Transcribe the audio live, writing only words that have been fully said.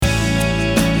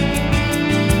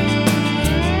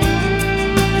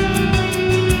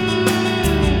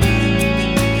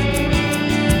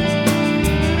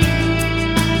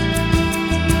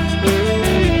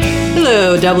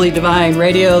Doubly Divine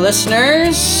Radio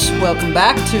listeners. Welcome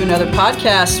back to another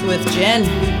podcast with Jen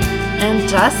and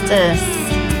Justice.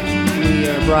 We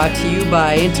are brought to you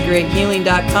by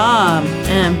IntegrateHealing.com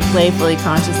and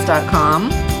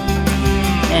PlayfullyConscious.com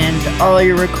and all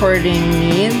your recording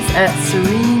needs at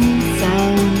Serene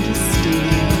Sound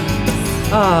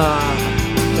Studios.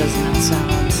 Doesn't that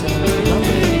sound so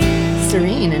lovely?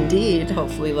 Serene indeed.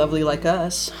 Hopefully lovely like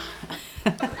us.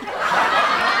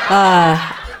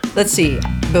 Let's see.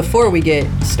 Before we get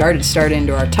started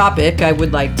into our topic, I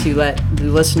would like to let the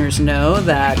listeners know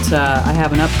that I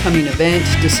have an upcoming event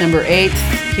December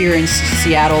 8th here in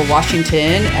Seattle,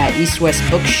 Washington at East West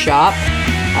Bookshop.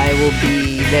 I will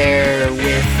be there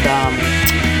with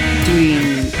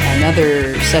doing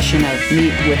another session of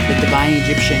Meet with the Divine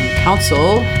Egyptian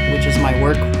Council, which is my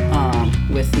work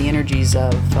with the energies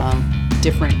of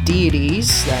different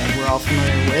deities that we're all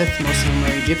familiar with. Most of them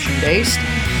are Egyptian-based.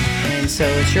 And so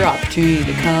it's your opportunity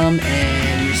to come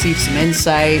and receive some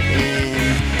insight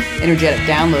and energetic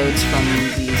downloads from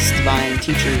these divine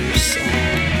teachers.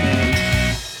 And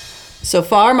so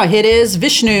far, my hit is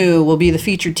Vishnu will be the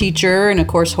featured teacher, and of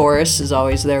course Horus is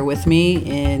always there with me.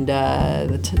 And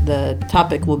the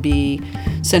topic will be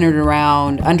centered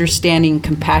around understanding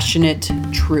compassionate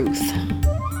truth.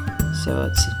 So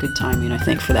it's good timing, I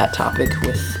think, for that topic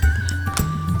with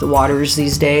the waters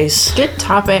these days. Good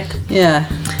topic. Yeah.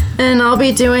 And I'll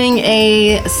be doing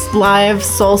a live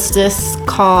solstice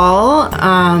call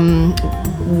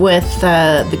with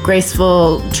the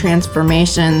graceful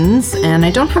transformations. And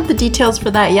I don't have the details for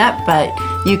that yet, but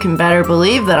you can better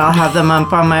believe that I'll have them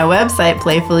up on my website,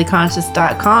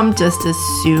 playfullyconscious.com, just as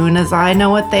soon as I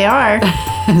know what they are.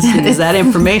 As soon as that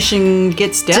information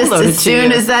gets downloaded to you. Just as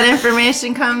soon as that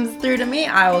information comes through to me,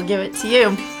 I will give it to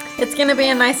you. It's going to be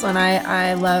a nice one.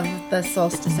 I love the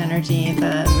solstice energy,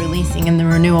 the releasing and the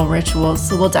renewal rituals.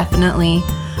 So we'll definitely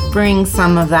bring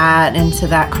some of that into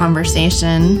that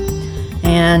conversation.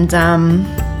 And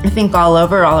I think all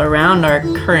around, our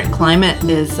current climate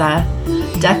is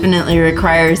definitely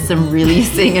requires some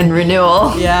releasing and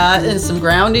renewal. Yeah, and some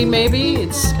grounding maybe.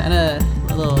 It's kind of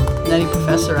a little nutty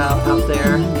professor out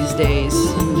there these days.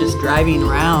 Even just driving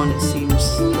around, it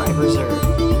seems drivers are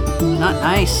not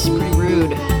nice, pretty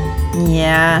rude.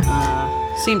 Yeah.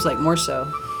 Seems like more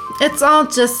so. It's all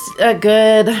just a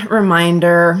good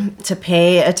reminder to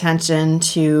pay attention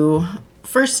to,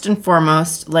 first and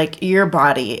foremost, like your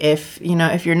body. If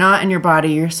you're not in your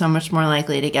body, you're so much more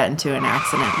likely to get into an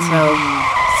accident.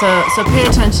 So pay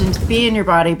attention to be in your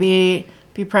body, be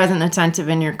present, attentive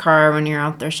in your car when you're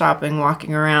out there shopping,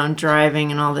 walking around,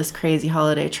 driving, and all this crazy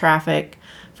holiday traffic.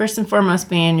 First and foremost,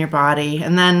 be in your body,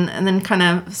 and then kind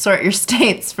of sort your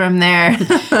states from there.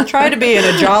 Try to be in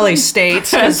a jolly state.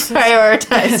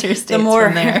 Prioritize your states. The more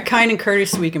from there. kind and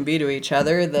courteous we can be to each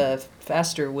other, the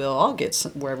faster we'll all get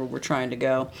wherever we're trying to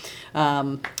go.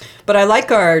 But I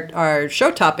like our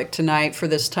show topic tonight for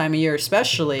this time of year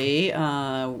especially.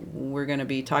 We're going to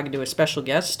be talking to a special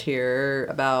guest here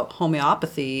about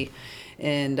homeopathy.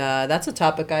 And that's a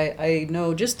topic I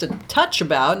know just a touch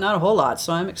about, not a whole lot.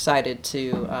 So I'm excited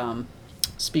to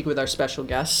speak with our special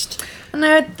guest. And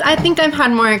I think I've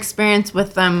had more experience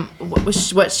with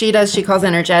what she does. She calls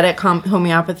energetic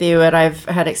homeopathy. What I've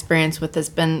had experience with has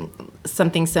been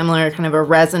something similar, kind of a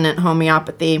resonant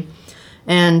homeopathy.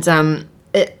 And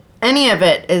any of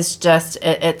it is just,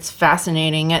 it's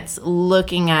fascinating. It's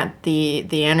looking at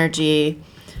the energy,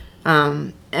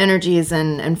 energies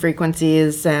and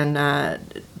frequencies and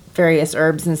various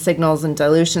herbs and signals and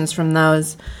dilutions from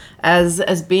those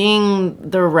as being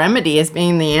the remedy, as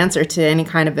being the answer to any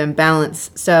kind of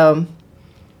imbalance. So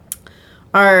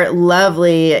our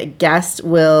lovely guest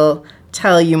will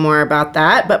tell you more about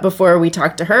that. But before we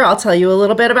talk to her, I'll tell you a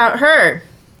little bit about her.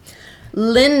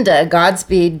 Linda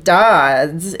Godspeed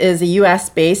Dodds is a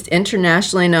U.S.-based,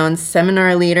 internationally known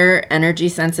seminar leader, energy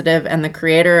sensitive, and the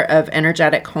creator of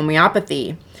energetic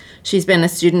homeopathy. She's been a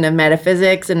student of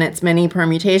metaphysics and its many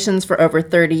permutations for over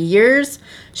 30 years.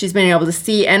 She's been able to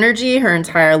see energy her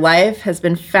entire life, has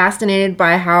been fascinated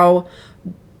by how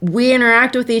we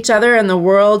interact with each other and the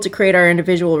world to create our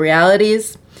individual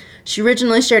realities. She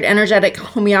originally shared energetic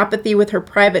homeopathy with her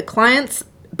private clients,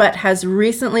 but has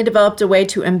recently developed a way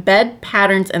to embed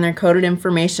patterns and their coded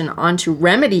information onto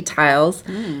remedy tiles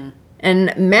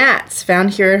and mats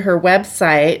found here at her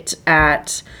website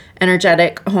at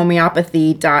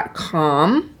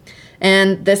energetichomeopathy.com.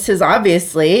 And this has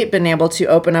obviously been able to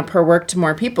open up her work to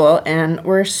more people, and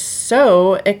we're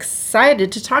so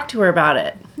excited to talk to her about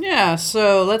it. Yeah,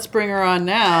 so let's bring her on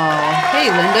now. Hey,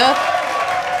 Linda.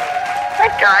 Hi,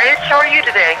 guys. How are you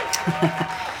today?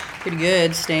 Pretty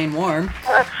good, staying warm.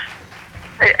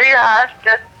 Yeah,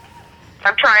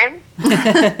 I'm trying.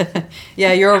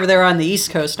 Yeah, you're over there on the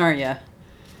East Coast, aren't you?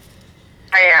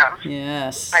 I am.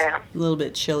 Yes. I am. A little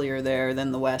bit chillier there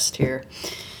than the West here.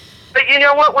 But you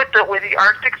know what? With the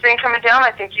Arctic thing coming down,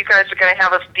 I think you guys are going to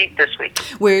have us beat this week.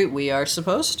 We are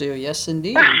supposed to, yes,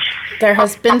 indeed. There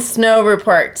has been snow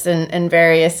reports in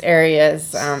various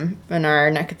areas in our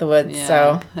neck of the woods. Yeah,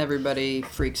 So everybody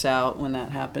freaks out when that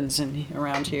happens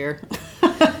around here.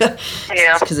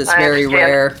 Yeah, because it's I very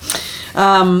understand.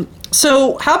 rare.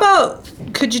 So how about,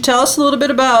 could you tell us a little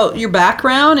bit about your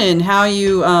background and how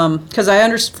you,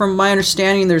 because from my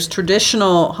understanding, there's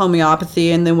traditional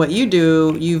homeopathy, and then what you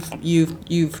do,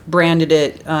 you've branded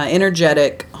it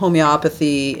energetic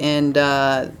homeopathy, and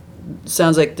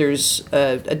sounds like there's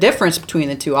a difference between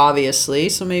the two, obviously.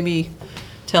 So maybe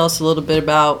tell us a little bit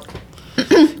about.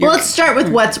 well, let's start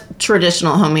with what's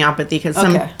traditional homeopathy, because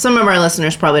Okay. some of our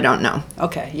listeners probably don't know.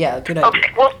 Okay, yeah, good idea. Okay,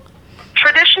 well,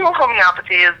 traditional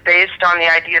homeopathy is based on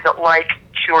the idea that like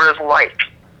cures like.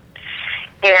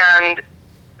 And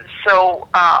so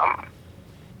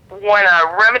when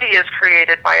a remedy is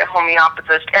created by a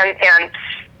homeopathist, and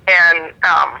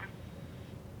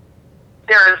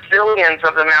there are zillions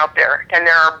of them out there, and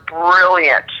there are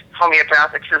brilliant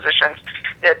homeopathic physicians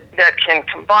that can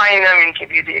combine them and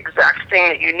give you the exact thing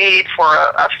that you need for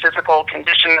a physical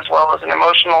condition as well as an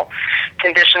emotional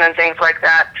condition and things like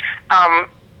that.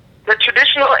 The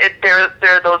traditional, there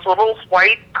are those little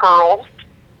white pearls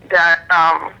that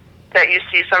you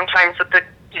see sometimes at the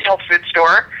health food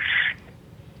store.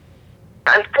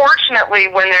 Unfortunately,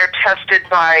 when they're tested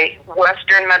by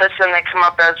Western medicine, they come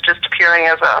up as just appearing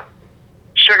as a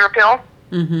sugar pill.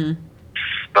 Mm-hmm.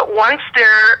 But once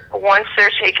they're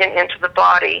taken into the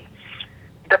body,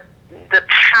 the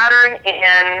pattern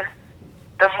in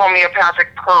the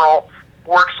homeopathic pearl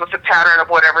works with the pattern of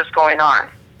whatever's going on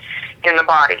in the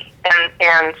body.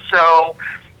 And so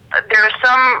there are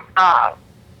some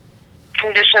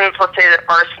conditions, let's say that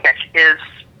arsenic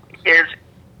is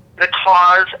the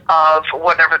cause of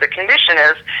whatever the condition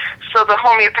is. So the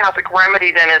homeopathic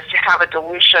remedy then is to have a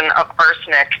dilution of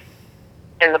arsenic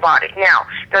in the body. Now,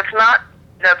 that's not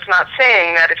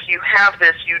saying that if you have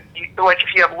this, you like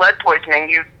if you have lead poisoning,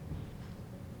 you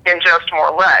ingest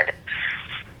more lead.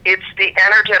 It's the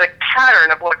energetic pattern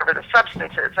of whatever the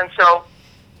substance is. And so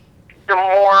the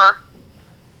more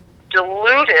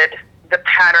diluted the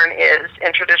pattern is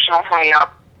in traditional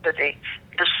homeopathy,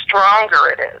 the stronger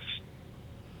it is.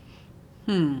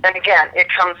 And again, it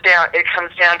comes down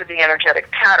to the energetic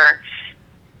pattern.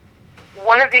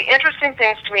 One of the interesting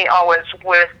things to me always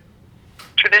with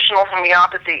traditional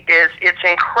homeopathy is it's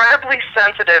incredibly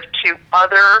sensitive to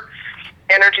other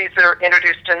energies that are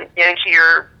introduced into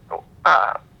your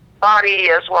body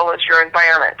as well as your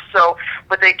environment. So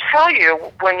what they tell you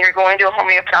when you're going to a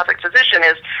homeopathic physician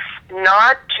is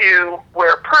not to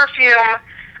wear perfume.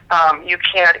 You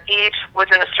can't eat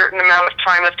within a certain amount of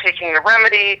time of taking the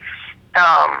remedy.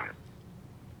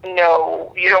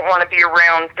 No, you don't want to be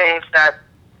around things that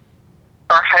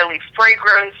are highly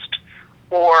fragranced,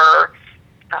 or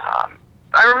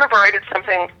I remember I did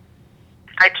something.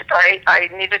 I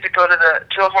needed to go to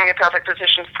a homeopathic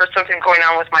physician for something going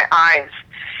on with my eyes,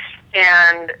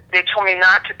 and they told me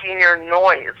not to be near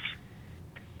noise.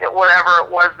 That whatever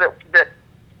it was that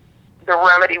the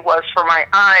remedy was for my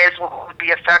eyes would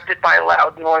be affected by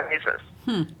loud noises.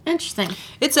 Interesting.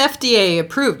 It's FDA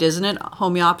approved, isn't it?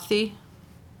 Homeopathy.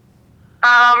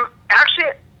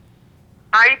 Actually,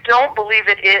 I don't believe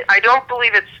it is. I don't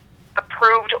believe it's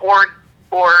approved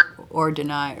or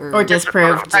deny or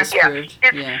disproved. Disproved.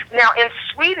 Yeah. Now in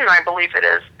Sweden, I believe it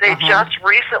is. They just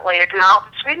recently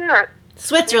acknowledged Sweden or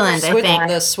Switzerland, I think.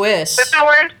 The Swiss.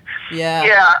 Switzerland. Yeah.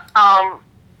 Yeah.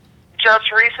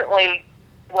 Just recently,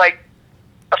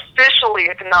 officially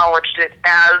acknowledged it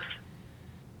as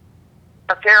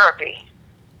a therapy.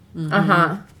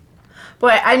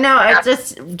 Boy, I know. It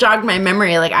just jogged my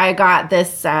memory. Like I got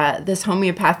this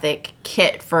homeopathic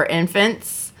kit for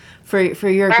infants for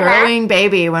your growing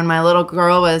baby when my little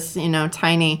girl was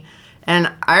was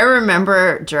and I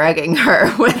remember drugging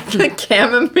her with the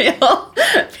chamomile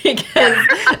because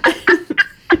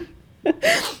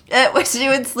she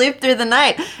would sleep through the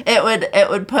night. It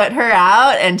would put her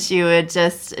out, and she would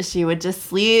just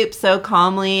sleep so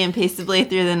calmly and peaceably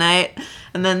through the night.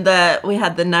 And then we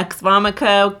had the Nux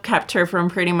Vomica, kept her from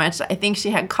pretty much. I think she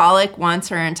had colic once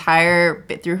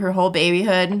through her whole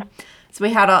babyhood. So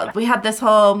we had this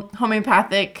whole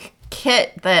homeopathic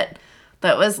kit that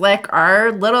was like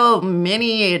our little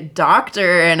mini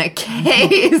doctor in a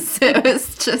case. It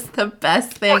was just the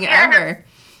best thing ever.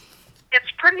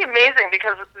 It's pretty amazing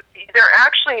because there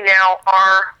actually now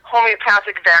are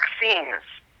homeopathic vaccines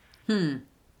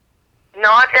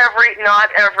Not every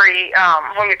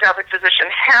homeopathic physician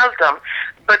has them,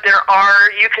 but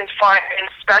you can find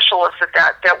specialists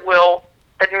that will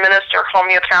administer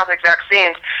homeopathic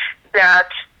vaccines that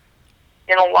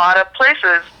in a lot of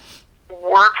places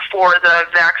work for the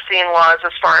vaccine laws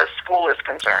as far as school is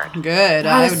concerned. Good. That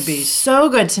I is would be so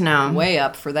good to know. way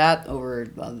up for that over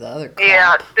the other crap.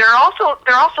 Yeah, they're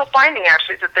also finding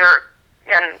actually that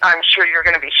and I'm sure you're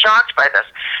going to be shocked by this,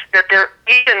 that they're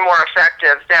even more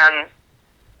effective than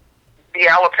the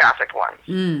allopathic ones.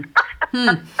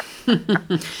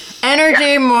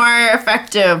 Energy more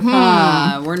effective.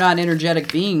 We're not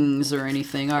energetic beings or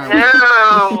anything, are we?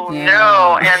 No, Yeah.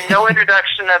 no, and no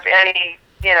introduction of any,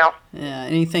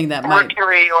 anything that might.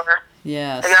 mercury or.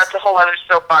 Yes. And that's a whole other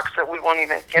soapbox that we won't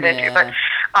even get into. But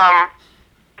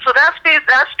so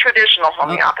that's traditional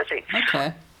homeopathy.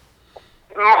 Okay.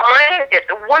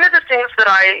 One of the things that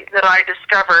I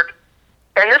discovered,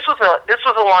 and this was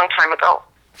a long time ago.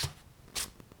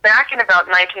 Back in about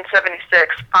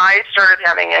 1976, I started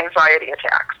having anxiety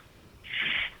attacks,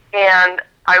 and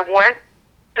I went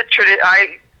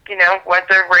went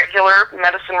the regular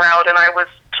medicine route, and I was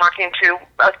talking to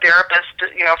a therapist,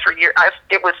 for years.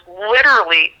 It was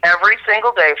literally every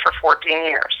single day for 14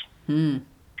 years.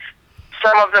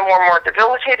 Some of them were more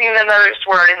debilitating than others.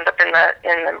 Where I ended up in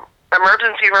the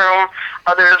emergency room.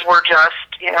 Others were just,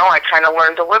 I kind of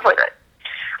learned to live with it.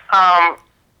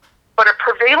 But a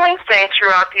prevailing thing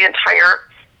throughout the entire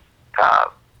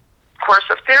course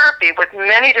of therapy with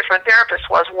many different therapists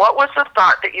was, what was the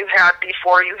thought that you had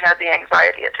before you had the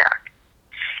anxiety attack?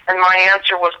 And my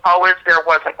answer was always, there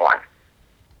wasn't one.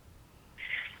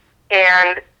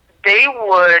 And they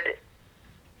would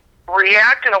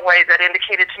react in a way that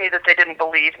indicated to me that they didn't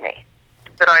believe me,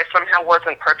 that I somehow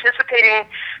wasn't participating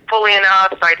fully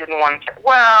enough, I didn't want to get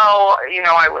well,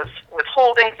 I was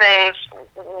withholding things,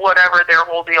 whatever their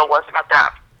whole deal was about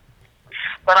that.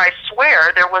 But I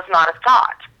swear there was not a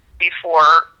thought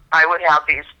before I would have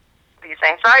these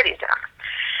anxiety attacks.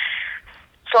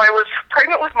 So I was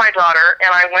pregnant with my daughter,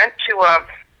 and I went to a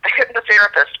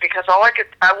hypnotherapist because I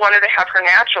wanted to have her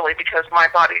naturally because my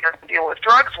body doesn't deal with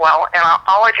drugs well, and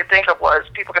all I could think of was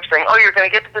people kept saying, "Oh, you're going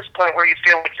to get to this point where you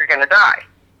feel like you're going to die."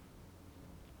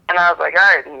 And I was like,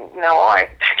 I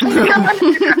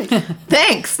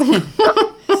Thanks.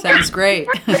 Sounds great.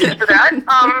 For that,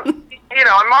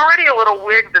 I'm already a little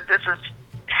wigged that this is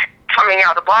coming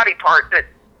out the body part that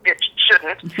it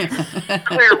shouldn't,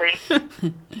 clearly.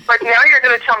 But now you're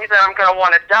going to tell me that I'm going to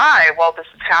want to die while this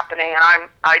is happening, and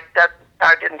I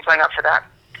didn't sign up for that.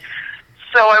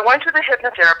 So I went to the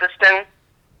hypnotherapist, and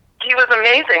he was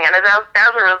amazing. And as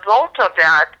a result of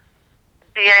that,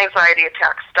 the anxiety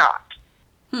attack stopped.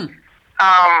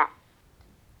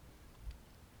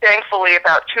 Thankfully,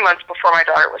 about 2 months before my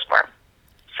daughter was born.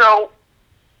 So,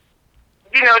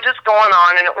 just going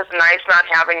on, and it was nice not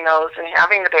having those and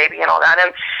having the baby and all that.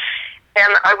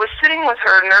 And I was sitting with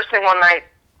her nursing one night.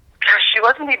 Gosh, she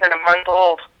wasn't even a month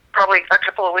old, probably a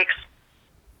couple of weeks.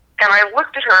 And I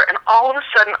looked at her, and all of a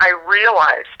sudden I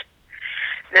realized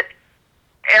that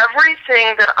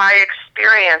everything that I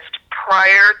experienced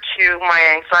prior to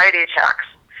my anxiety attacks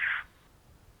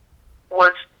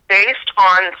was based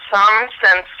on some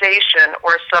sensation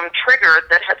or some trigger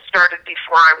that had started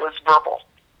before I was verbal.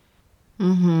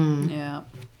 Yeah.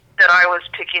 That I was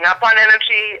picking up on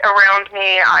energy around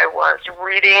me. I was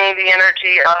reading the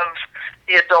energy of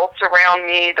the adults around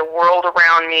me, the world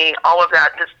around me, all of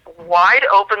that. This wide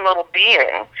open little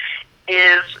being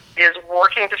is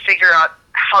working to figure out,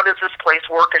 how does this place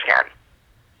work again?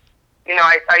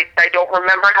 I don't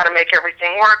remember how to make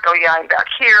everything work. Oh yeah, I'm back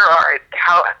here. All right,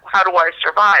 how do I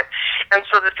survive? And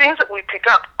so the things that we pick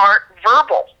up aren't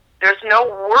verbal. There's no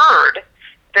word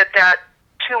that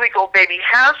 2-week-old baby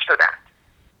has for that.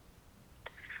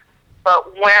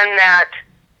 But when that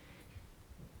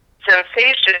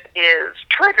sensation is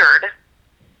triggered,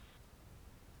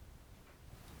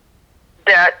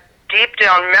 that deep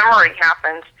down memory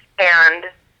happens, and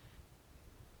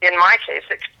in my case,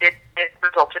 it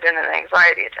resulted in an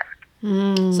anxiety attack.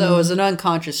 So as an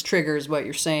unconscious trigger is what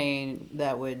you're saying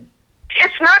that would...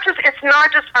 It's not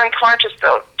just unconscious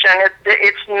though, Jen.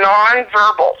 It's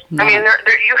nonverbal. No. I mean,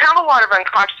 you have a lot of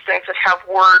unconscious things that have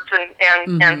words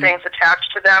and things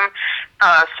attached to them.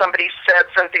 Somebody said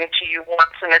something to you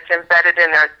once, and it's embedded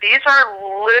in there. These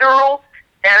are literal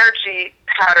energy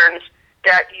patterns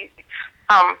that you.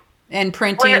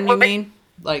 Imprinting, you mean?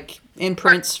 Like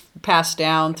imprints passed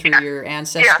down through your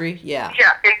ancestry? Yeah.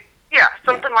 Yeah.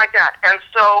 something like that. And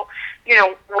so,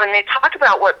 when they talk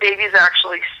about what babies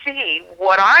actually see,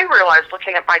 what I realized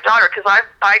looking at my daughter, because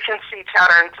I can see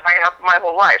patterns I have my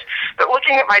whole life, but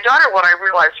looking at my daughter, what I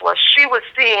realized was she was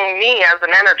seeing me as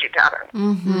an energy pattern.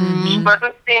 Mm-hmm. She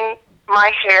wasn't seeing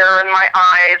my hair and my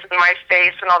eyes and my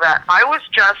face and all that. I was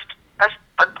just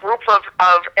a group of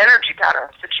energy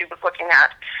patterns that she was looking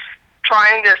at,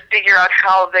 trying to figure out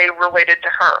how they related to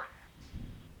her.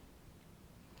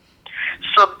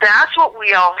 So that's what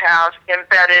we all have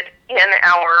embedded in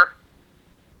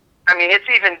it's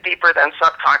even deeper than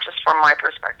subconscious from my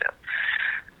perspective.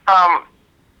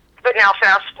 But now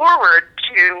fast forward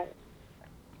to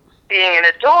being an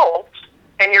adult,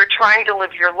 and you're trying to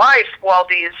live your life while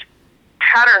these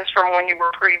patterns from when you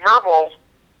were pre-verbal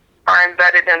are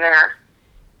embedded in there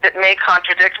that may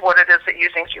contradict what it is that you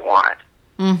think you want.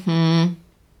 Mm-hmm.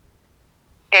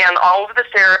 And all of the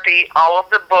therapy, all of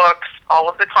the books, all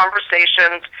of the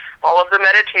conversations, all of the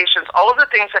meditations, all of the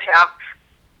things that have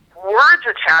words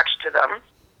attached to them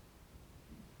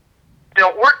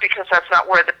don't work because that's not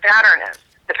where the pattern is.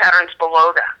 The pattern's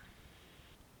below that.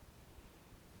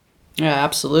 Yeah,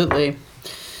 absolutely.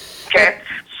 Okay,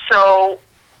 so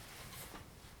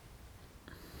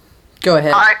go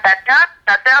ahead.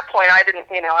 At that point, I didn't,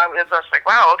 I was just like,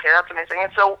 wow, okay, that's amazing.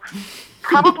 And so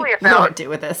probably about... What do I do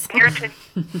with this?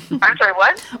 I'm sorry,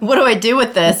 what? What do I do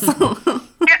with this? Yeah,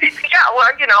 well,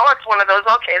 it's one of those,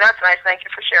 okay, that's nice, thank you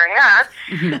for sharing that.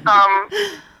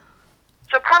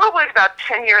 So probably about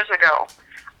 10 years ago,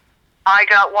 I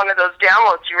got one of those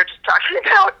downloads you were just talking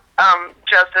about,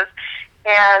 Justice,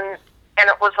 and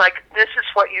it was like, this is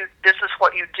what you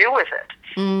do with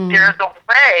it. Mm. There's a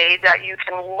way that you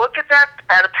can look at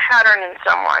a pattern in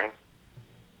someone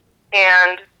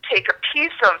and take a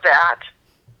piece of that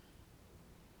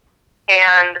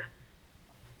and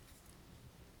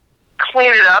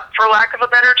clean it up, for lack of a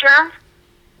better term,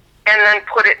 and then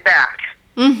put it back.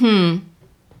 Mm-hmm.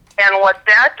 And what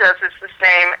that does is the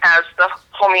same as the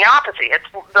homeopathy. It's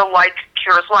the like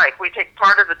cures like. We take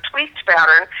part of the tweaked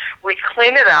pattern, we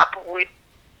clean it up, we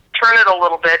turn it a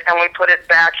little bit, and we put it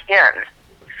back in.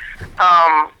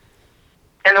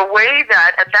 And the way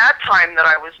that, at that time that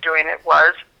I was doing it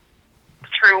was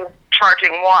through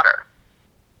charging water.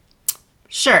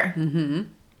 Sure. Mm-hmm.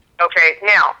 Okay,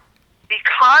 now,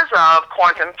 because of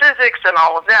quantum physics and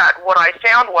all of that, what I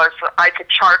found was that I could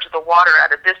charge the water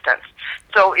at a distance.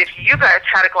 So if you guys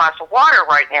had a glass of water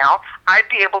right now, I'd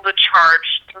be able to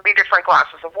charge 3 different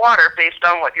glasses of water based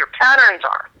on what your patterns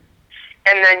are.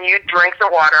 And then you'd drink the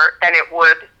water, and it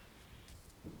would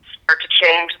start to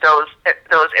change those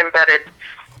embedded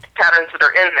patterns that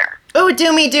are in there. Oh,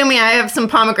 do me. I have some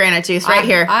pomegranate juice right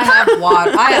here. I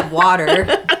have water.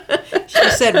 She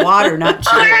said water, not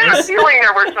I had a cheers. feeling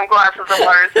there were some glasses of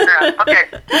water in there. Okay.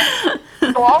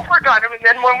 So all we're done, and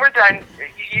then when we're done,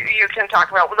 you can talk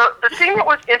about. The thing that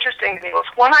was interesting to me was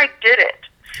when I did it,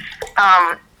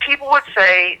 people would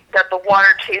say that the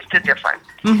water tasted different.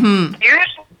 Mm-hmm.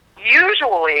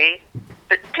 Usually,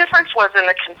 the difference was in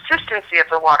the consistency of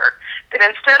the water. That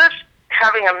instead of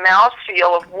having a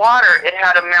mouthfeel of water, it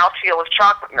had a mouthfeel of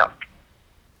chocolate milk.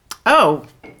 Oh,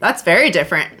 that's very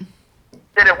different.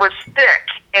 That it was thick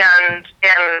and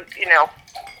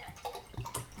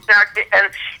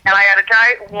I had a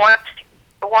guy once.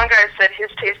 The one guy said his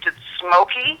tasted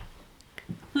smoky.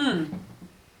 So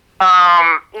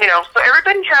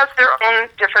everybody has their own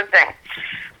different thing.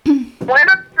 When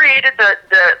I created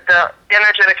the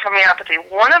energetic homeopathy,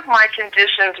 one of my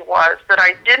conditions was that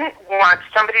I didn't want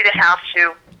somebody to have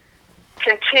to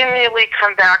continually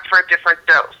come back for a different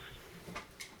dose.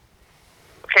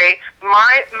 Okay,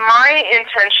 my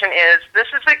intention is this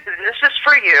is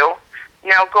for you.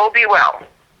 Now go be well.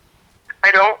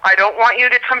 I don't want you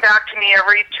to come back to me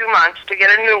every 2 months to get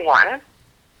a new one.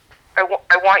 I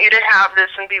want you to have this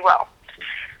and be well.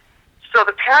 So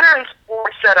the patterns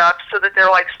were set up so that they're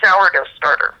like sourdough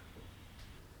starter.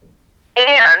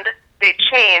 And they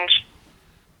change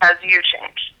as you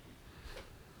change.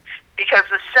 Because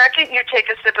the second you take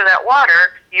a sip of that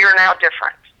water, you're now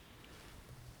different.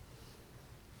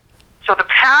 So the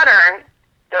pattern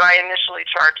that I initially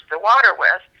charged the water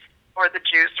with, or the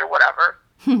juice or whatever,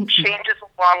 changes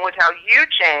along with how you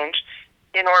change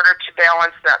in order to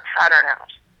balance that pattern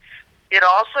out. It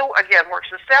also, again,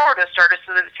 works as sourdough starter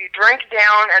so that if you drink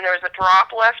down and there's a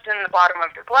drop left in the bottom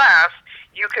of your glass,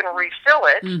 you can refill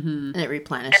it, And it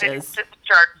replenishes. and it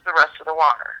discharges the rest of the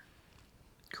water.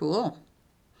 Cool.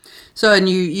 So, and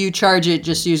you charge it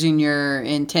just using your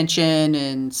intention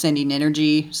and sending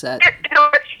energy? Is that...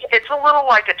 It's a little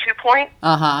like a 2-point.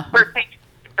 Uh-huh.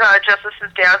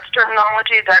 Justice's dad's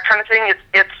terminology, that kind of thing.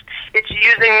 It's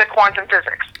using the quantum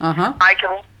physics. Uh-huh. I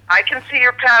can see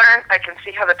your pattern. I can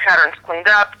see how the pattern's cleaned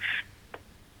up.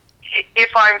 If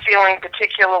I'm feeling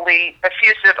particularly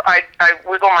effusive, I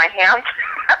wiggle my hands.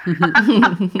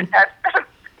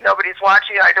 Nobody's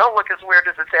watching. I don't look as weird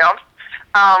as it sounds.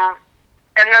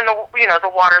 And then the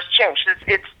water's changed.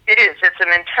 It's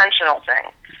an intentional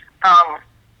thing.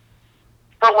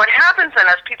 But what happens then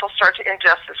as people start to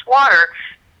ingest this water,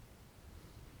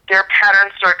 their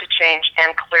patterns start to change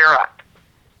and clear up.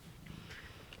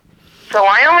 So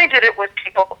I only did it with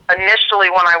people initially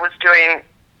when I was doing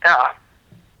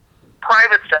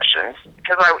private sessions,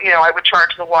 because I would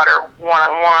charge the water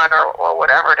one-on-one or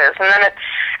whatever it is. And then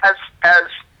as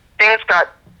things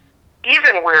got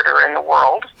even weirder in the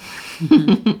world,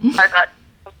 I thought,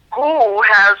 who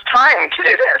has time to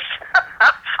do this?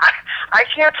 I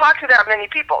can't talk to that many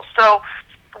people. So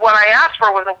what I asked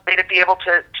for was a way to be able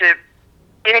to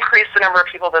increase the number of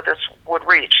people that this would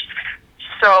reach.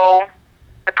 So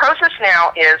the process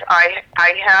now is I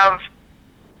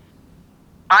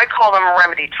call them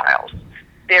remedy tiles.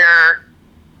 They're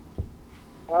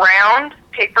round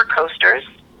paper coasters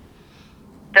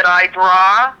that I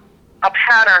draw a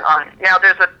pattern on. Now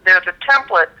there's a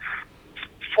template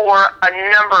for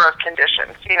a number of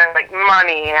conditions, like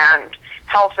money and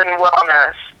health and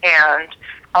wellness and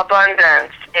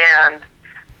abundance and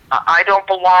I don't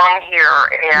belong here,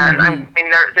 and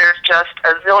there's just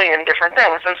a zillion different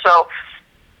things. And so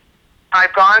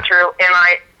I've gone through and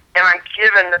I'm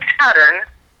given the pattern,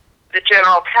 the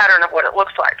general pattern of what it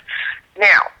looks like.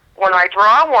 Now, when I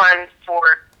draw one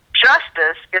for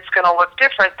justice, it's going to look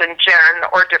different than Jen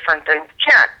or different than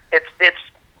Kent. It's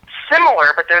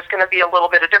similar, but there's going to be a little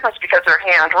bit of difference because they're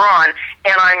hand-drawn,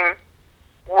 and I'm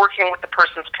working with the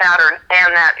person's pattern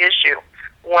and that issue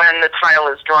when the tile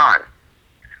is drawn.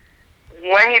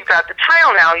 When you've got the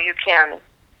tile now, you can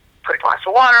put a glass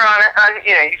of water on it.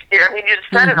 You just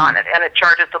set it on it, and it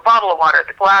charges the bottle of water,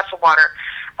 the glass of water.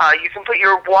 You can put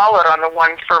your wallet on the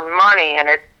one for money, and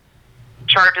it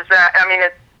charges that.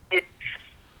 It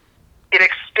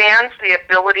expands the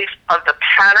ability of the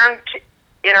pattern to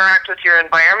interact with your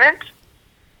environment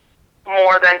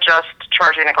more than just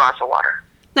charging a glass of water.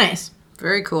 Nice.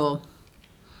 Very cool.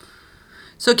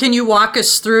 So can you walk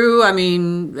us through, I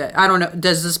don't know,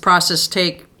 does this process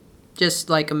take just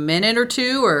like a minute or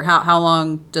two, or how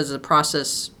long does the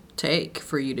process take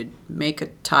for you to make a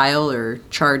tile or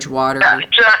charge water?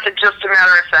 Just a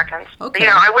matter of seconds. Okay.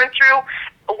 I went through,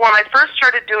 when I first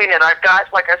started doing it, I've got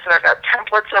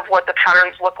templates of what the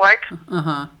patterns look like.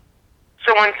 Uh-huh.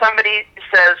 So when somebody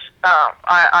says,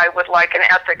 I would like an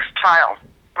ethics tile,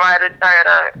 I had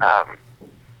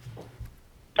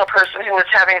a person who was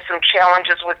having some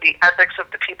challenges with the ethics of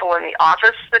the people in the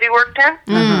office that he worked in.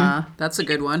 Uh-huh. That's a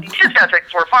good one. His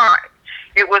ethics were fine.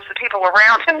 It was the people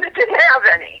around him that didn't have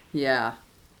any. Yeah.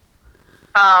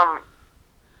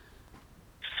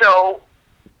 So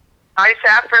I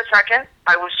sat for a second.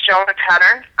 I was shown a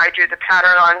pattern. I drew the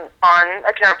pattern on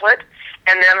a template,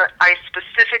 and then I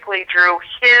specifically drew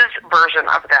his version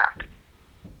of that.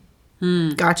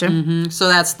 Gotcha. Mm-hmm. So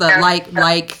that's the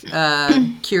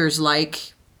cures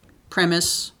like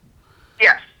premise.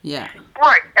 Yes. Yeah.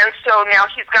 Right. And so now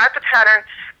he's got the pattern.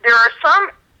 There are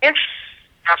some interesting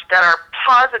stuff that are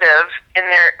positive in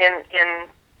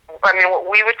what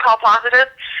we would call positive,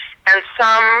 and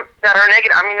some that are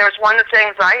negative. There's one that's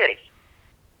anxiety.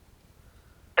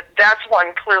 That's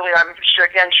one, clearly, I'm sure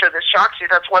this shocks you,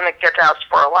 that's one that gets asked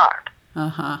for a lot.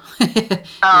 Uh-huh.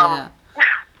 Yeah.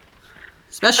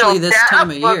 Especially this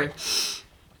time of year.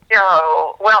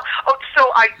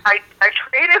 So I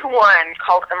created one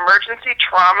called Emergency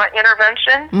Trauma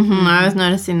Intervention. Mm-hmm, I was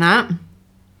noticing that.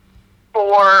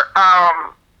 For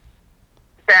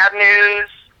bad news,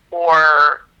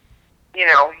 or,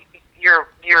 you're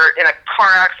in a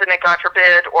car accident, God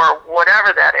forbid, or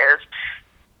whatever that is.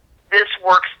 This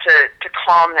works to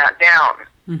calm that down.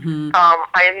 Mm-hmm.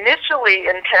 I initially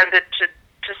intended to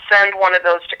send one of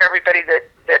those to everybody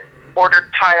that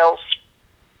ordered tiles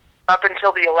up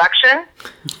until the election.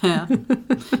 Yeah. And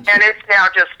it's now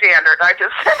just standard. I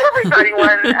just send everybody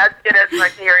one as it is,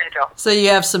 like, here you go. So you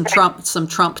have some Trump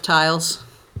tiles.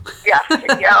 Yeah.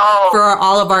 For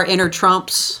all of our inner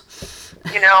Trumps.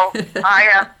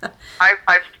 I've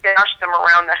stashed them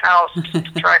around the house to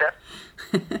try to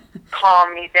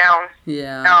calm me down.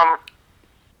 Yeah.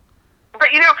 But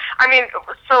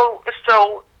so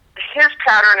his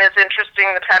pattern is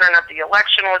interesting. The pattern of the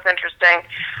election was interesting.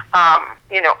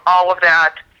 All of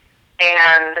that,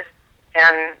 and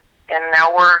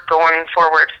now we're going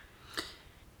forward.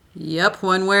 Yep,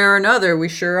 one way or another, we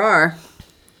sure are.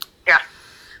 Yeah,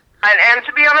 and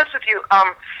to be honest with you,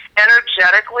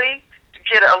 energetically, to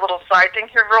get a little side thing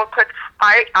here real quick,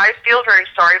 I feel very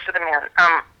sorry for the man.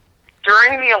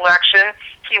 During the election,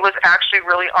 he was actually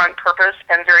really on purpose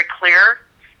and very clear.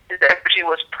 His energy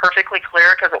was perfectly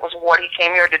clear because it was what he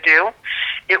came here to do.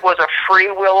 It was a free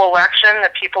will election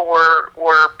that people were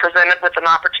presented with an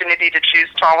opportunity to choose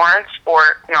tolerance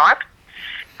or not.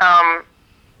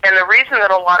 And the reason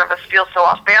that a lot of us feel so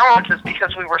off balance is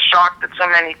because we were shocked that so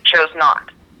many chose not.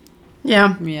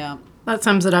 Yeah. Yeah. That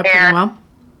sums it up pretty well.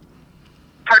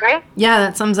 Pardon me? Yeah,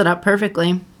 that sums it up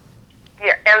perfectly.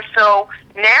 Yeah, and so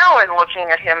now in looking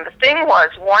at him, the thing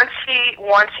was, once he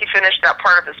finished that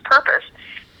part of his purpose,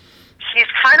 he's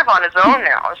kind of on his own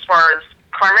now as far as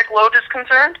karmic load is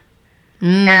concerned.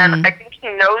 And I think he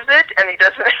knows it, and he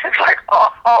doesn't. It's like,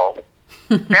 oh,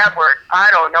 bad word. I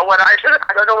don't know what I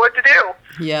don't know what to do.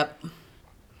 Yep.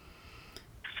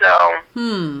 So.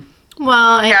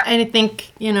 Well, Yeah. I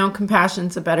think,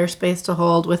 compassion's a better space to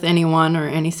hold with anyone or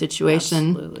any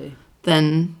situation Absolutely.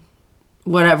 than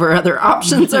whatever other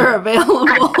options are available.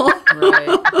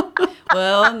 Right.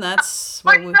 Well, and that's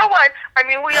what But you know what? I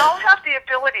mean, we all have the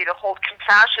ability to hold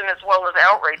compassion as well as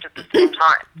outrage at the same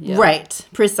time. Yeah. Right,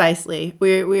 precisely.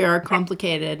 We are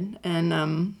complicated, and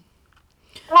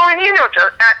Well, and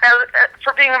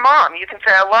for being a mom, you can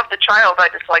say, I love the child, I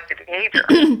dislike the behavior.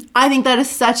 I think that is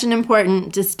such an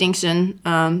important distinction,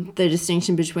 the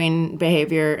distinction between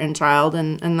behavior and child,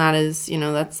 and that is,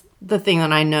 that's the thing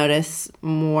that I notice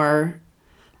more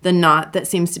than not that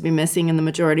seems to be missing in the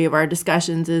majority of our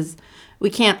discussions is we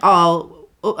can't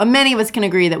many of us can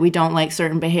agree that we don't like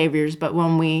certain behaviors, but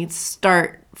when we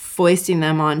start foisting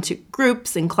them onto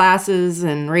groups and classes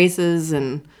and races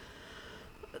and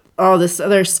all this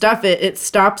other stuff, it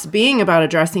stops being about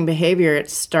addressing behavior. It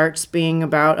starts being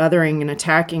about othering and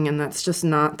attacking, and that's just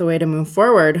not the way to move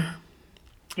forward.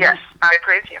 Yes, I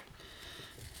agree with you.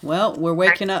 Well, we're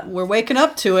waking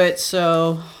up to it,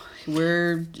 so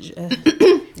we're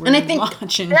And I think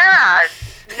watching. Yeah,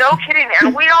 no kidding.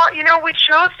 And we all, we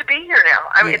chose to be here now.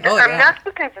 I mean, that's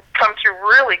the thing that's come through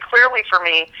really clearly for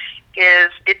me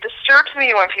is it disturbs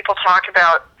me when people talk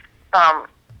about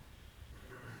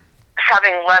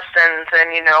having lessons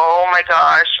and, oh my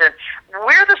gosh, and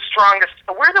we're the strongest,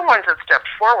 we're the ones that stepped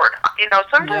forward.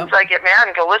 Sometimes Yep. I get mad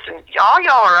and go, listen, y'all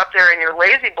are up there and you're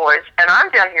lazy boys, and I'm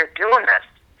down here doing this.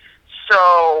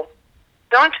 So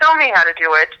don't tell me how to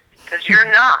do it, because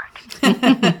you're not.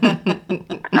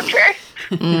 Okay?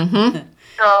 Mm-hmm.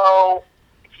 So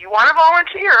if you want to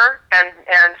volunteer and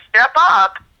step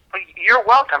up, you're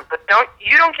welcome. But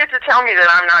you don't get to tell me that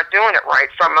I'm not doing it right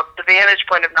from the vantage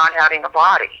point of not having a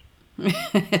body.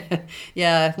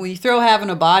 Yeah, when you throw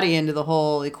having a body into the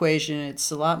whole equation,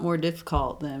 it's a lot more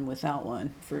difficult than without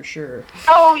one, for sure.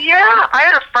 Oh, yeah. I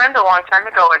had a friend a long time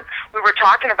ago, and we were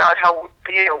talking about how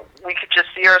we could just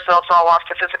see ourselves all off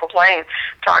the physical plane,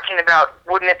 talking about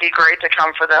wouldn't it be great to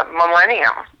come for the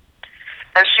millennium?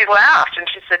 And she laughed, and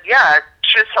she said, yeah, it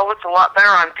sure as hell looks a lot better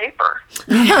on paper.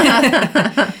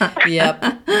 Yep.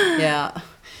 Yeah.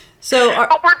 So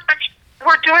But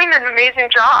we're doing an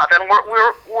amazing job, and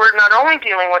we're not only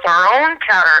dealing with our own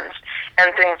patterns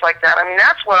and things like that. I mean,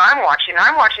 that's what I'm watching.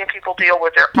 I'm watching people deal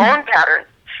with their own patterns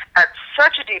at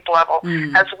such a deep level,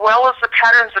 as well as the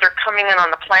patterns that are coming in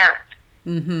on the planet.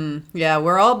 Mm-hmm. Yeah,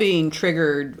 we're all being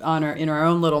triggered in our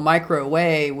own little micro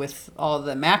way with all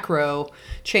the macro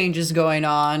changes going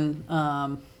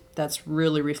on. That's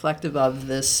really reflective of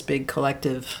this big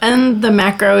collective. And the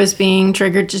macro is being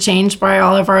triggered to change by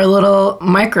all of our little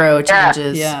micro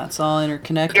changes. Yeah, it's all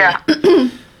interconnected. Yeah.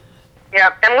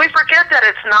 Yeah, and we forget that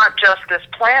it's not just this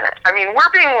planet. I mean,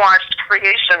 we're being watched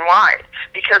creation-wide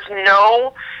because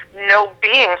no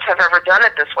beings have ever done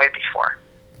it this way before.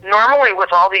 Normally,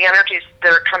 with all the energies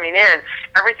that are coming in,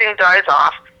 everything dies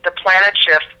off, the planet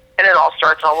shifts, and it all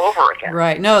starts all over again.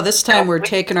 Right. No, this time we're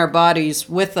taking our bodies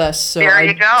with us, so There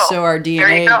you go. so our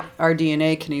There you go.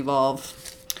 DNA can evolve.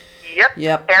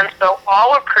 Yep. And so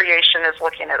all of creation is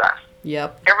looking at us.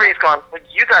 Yep. Everybody's going, well,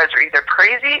 you guys are either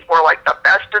crazy or like the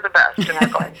best of the best. And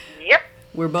we're going, yep.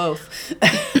 We're both.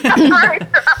 That's right.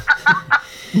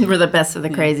 We're the best of the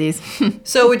crazies.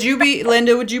 So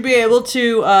Linda, would you be able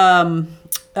to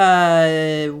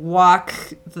walk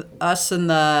us and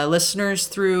the listeners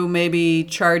through maybe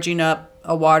charging up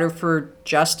a water for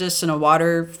justice and a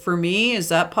water for me? Is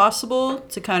that possible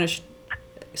to kind of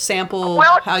sample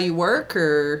how you work,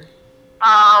 or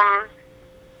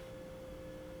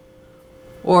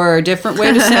a different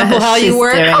way to sample how you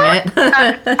work? Doing it.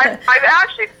 I've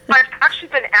actually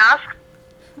been asked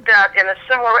that in a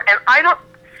similar way, and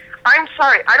I'm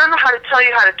sorry, I don't know how to tell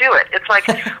you how to do it. It's like,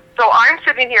 so I'm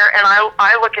sitting here and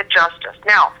I look at justice.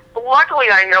 Now, luckily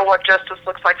I know what justice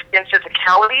looks like in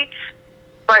physicality,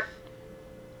 but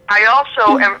I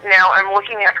also I'm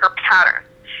looking at her pattern.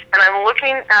 And I'm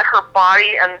looking at her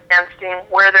body and seeing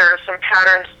where there are some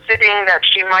patterns sitting that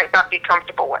she might not be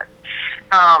comfortable with.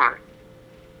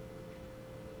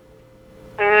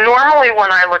 Normally when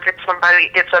I look at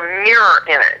somebody, it's a mirror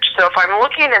image. So if I'm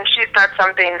looking and she's got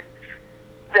something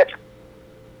that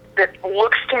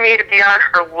looks to me to be on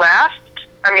her left,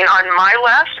 on my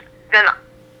left, then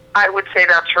I would say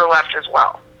that's her left as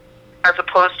well, as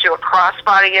opposed to a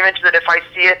cross-body image that if I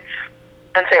see it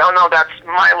and say, oh no, that's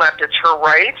my left, it's her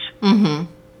right. Mm-hmm.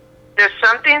 There's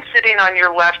something sitting on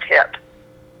your left hip.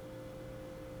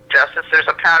 Justice, there's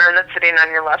a pattern that's sitting on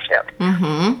your left hip.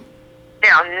 Mm-hmm.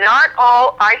 Now, not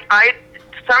all, I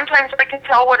sometimes I can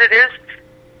tell what it is,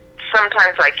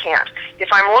 sometimes I can't. If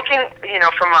I'm looking,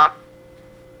 from a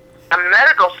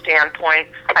medical standpoint,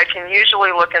 I can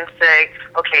usually look and say,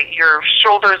 okay, your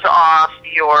shoulder's off,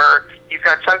 you've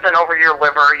got something over your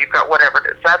liver, you've got whatever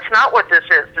it is. That's not what this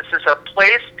is. This is a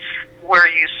place where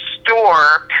you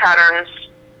store patterns.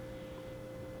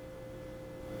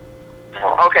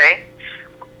 Okay.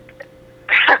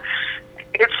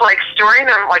 It's like storing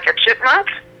them like a chipmunk.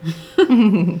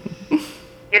 You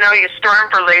store them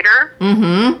for later.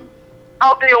 Mm-hmm.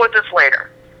 I'll deal with this later.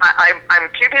 I'm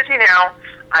too busy now.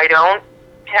 I don't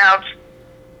have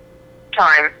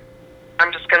time.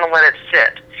 I'm just going to let it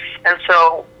sit. And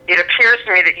so it appears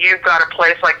to me that you've got a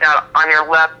place like that on your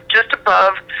left, just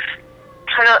above,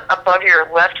 kind of above your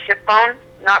left hip bone,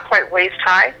 not quite waist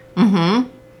high. Mm-hmm.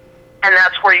 And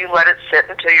that's where you let it sit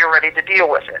until you're ready to deal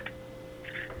with it.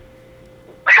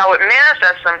 How it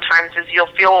manifests sometimes is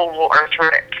you'll feel a little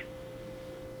arthritic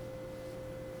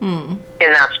in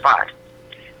that spot.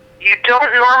 You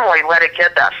don't normally let it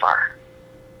get that far.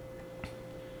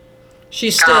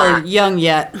 She's still young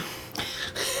yet.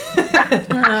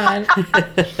 And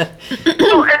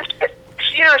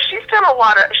she's done a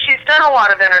lot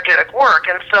of energetic work,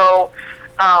 and so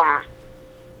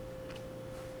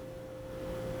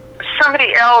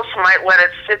somebody else might let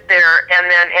it sit there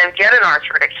and get an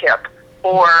arthritic hip,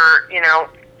 or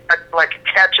like a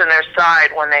catch in their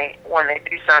side when they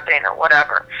do something or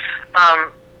whatever.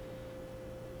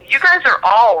 You guys are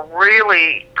all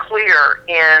really clear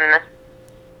in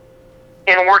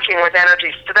working with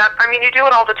energy. So that, you do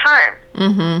it all the time.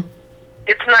 Mm-hmm.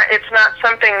 It's not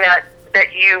something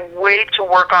that you wait to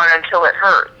work on until it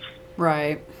hurts.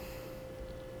 Right.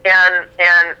 And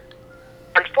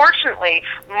unfortunately,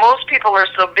 most people are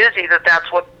so busy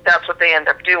that's what they end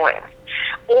up doing.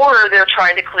 Or they're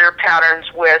trying to clear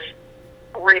patterns with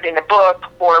reading a book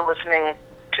or listening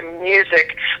to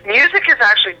music. Music is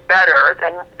actually better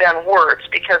than words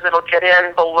because it'll get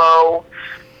in below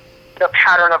the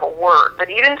pattern of a word. But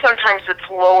even sometimes it's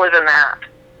lower than that.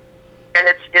 And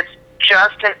it's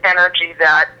just an energy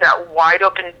that wide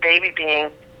open baby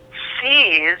being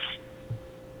sees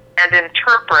and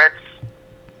interprets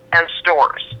and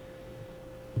stores.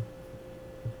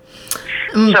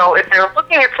 So if they're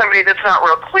looking at somebody that's not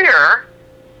real clear,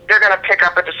 they're going to pick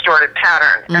up a distorted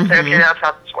pattern and say, okay, that's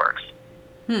how this works.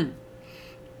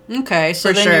 Okay, so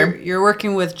For then sure. you're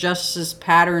working with just this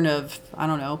pattern of, I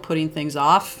don't know, putting things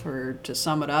off, or to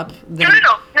sum it up. No.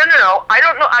 I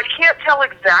don't know. I can't tell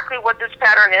exactly what this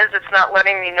pattern is. It's not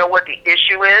letting me know what the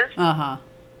issue is. Uh-huh.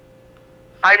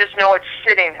 I just know it's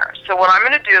sitting there. So what I'm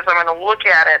going to do is I'm going to look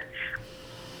at it.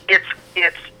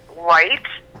 It's light,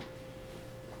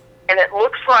 and it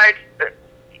looks like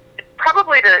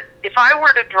probably if I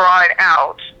were to draw it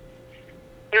out,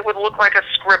 it would look like a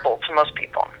scribble to most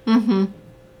people. Mm-hmm.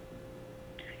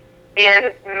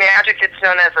 In magic, it's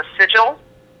known as a sigil.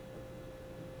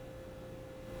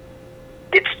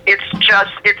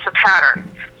 It's a pattern.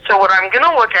 So what I'm going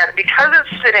to look at, because it's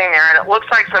sitting there and it looks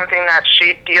like something that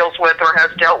she deals with or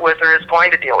has dealt with or is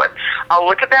going to deal with, I'll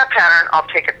look at that pattern, I'll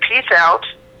take a piece out,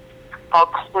 I'll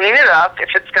clean it up if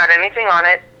it's got anything on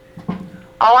it.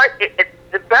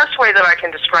 The best way that I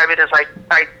can describe it is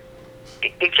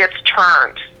it gets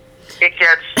turned.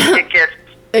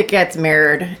 It gets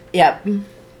mirrored. Yep.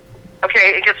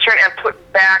 Okay, it gets turned and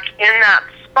put back in that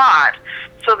spot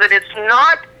so that it's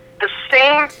not the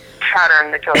same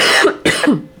pattern that goes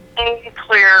in. It's a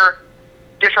clear,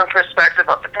 different perspective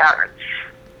of the pattern.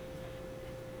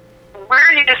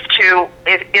 We're used to,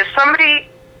 if somebody,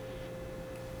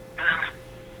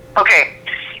 okay,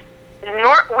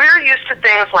 we're used to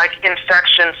things like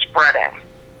infection spreading.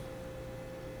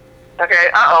 Okay,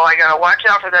 I gotta watch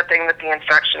out for that thing that the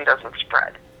infection doesn't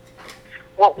spread.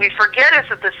 What we forget is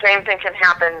that the same thing can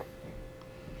happen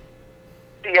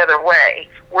the other way.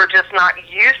 We're just not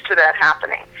used to that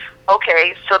happening.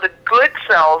 okay, so the good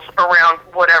cells around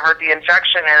whatever the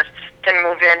infection is can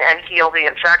move in and heal the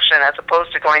infection as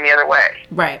opposed to going the other way.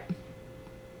 Right.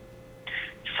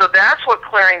 So that's what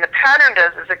clearing the pattern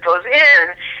does, is it goes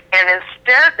in, and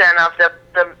instead then of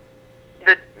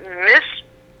the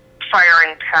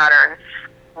misfiring pattern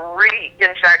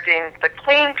reinfecting the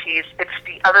clean piece, it's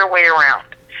the other way around.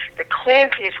 The clean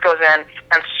piece goes in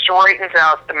and straightens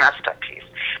out the messed up piece.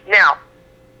 Now,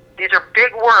 these are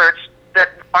big words that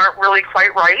aren't really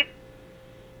quite right,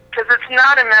 because it's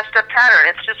not a messed up pattern.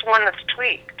 It's just one that's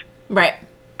tweaked. Right.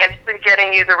 And it's been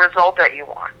getting you the result that you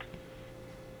want.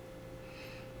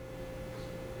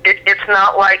 It's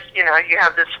not like, you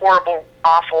have this horrible,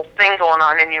 awful thing going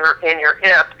on in your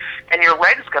hip and your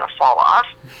leg's going to fall off.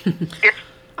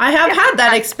 I have had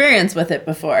that experience with it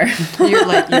before. your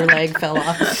leg fell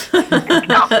off.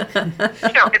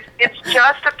 It's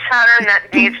just a pattern that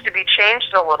needs to be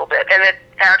changed a little bit, and it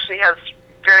actually has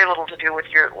very little to do with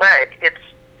your leg. It's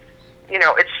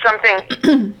something,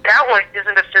 that one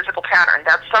isn't a physical pattern.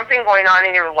 That's something going on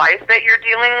in your life that you're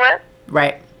dealing with.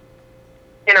 Right.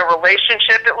 In a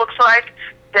relationship, it looks like,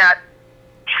 that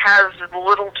has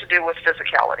little to do with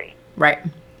physicality. Right.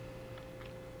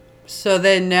 So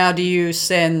then now do you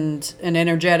send an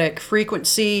energetic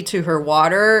frequency to her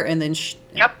water, and then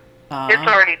Yep.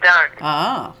 It's already done.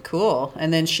 Ah, cool.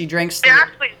 And then she drinks It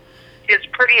actually is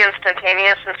pretty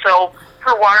instantaneous, and so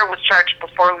her water was charged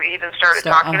before we even started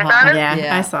talking about it.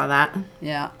 Yeah, I saw that.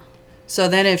 Yeah. So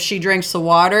then if she drinks the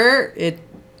water, it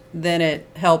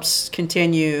helps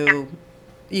continue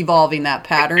evolving that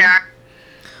pattern.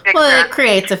 Exactly. Well, it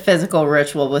creates a physical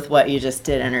ritual with what you just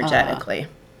did energetically.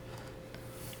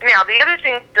 Now, the other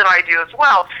thing that I do as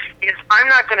well is I'm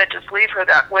not going to just leave her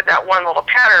with that one little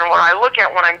pattern. What I look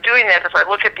at when I'm doing that is I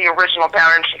look at the original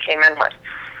pattern she came in with.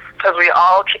 Because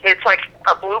it's like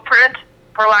a blueprint,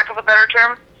 for lack of a better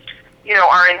term.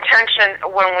 Our intention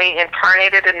when we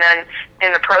incarnated, and then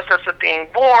in the process of being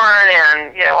born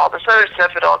and, all this other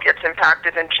stuff, it all gets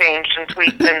impacted and changed and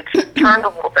tweaked and turned a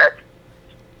little bit.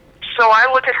 So I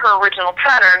look at her original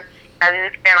pattern,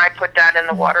 and I put that in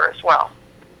the water as well.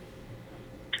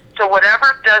 So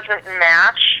whatever doesn't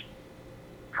match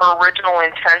her original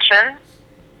intention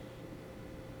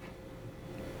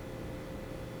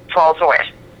falls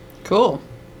away. Cool.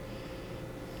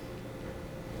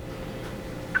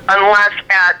 Unless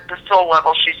at the soul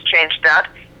level she's changed that,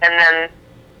 and then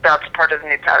that's part of the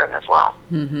new pattern as well.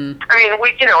 Mm-hmm. I mean,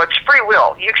 it's free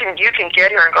will. You can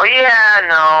get here and go, yeah, no,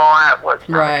 that was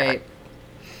not right. good.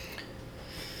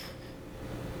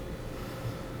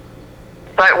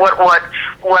 But what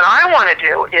I want to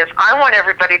do is I want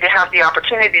everybody to have the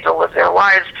opportunity to live their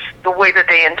lives the way that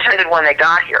they intended when they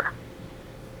got here.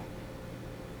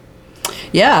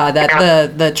 Yeah,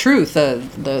 the truth,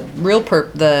 the real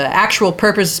the actual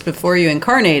purpose before you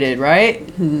incarnated, right?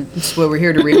 That's what we're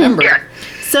here to remember. Yeah.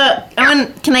 So,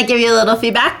 can I give you a little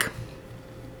feedback?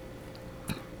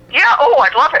 Yeah. Oh,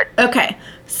 I'd love it. Okay.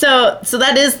 So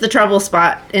that is the trouble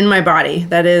spot in my body.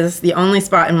 That is the only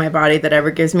spot in my body that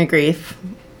ever gives me grief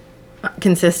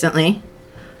consistently.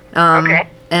 Okay.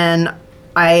 And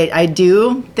I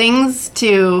do things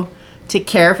to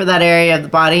care for that area of the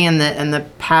body and the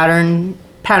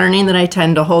patterning that I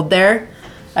tend to hold there.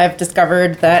 I've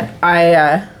discovered that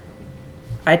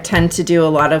I tend to do a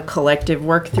lot of collective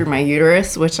work through my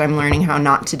uterus, which I'm learning how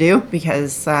not to do,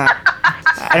 because I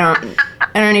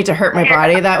don't need to hurt my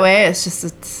body that way. It's just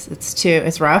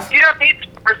it's rough. You don't need to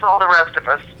reverse all the rest of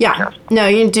us. Yeah. No,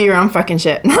 you do your own fucking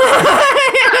shit.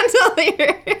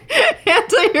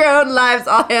 Handle your own lives.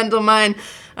 I'll handle mine.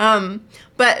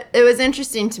 But it was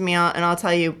interesting to me, and I'll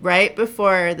tell you, right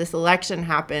before this election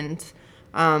happened,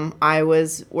 I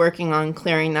was working on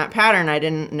clearing that pattern. I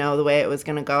didn't know the way it was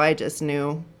going to go. I just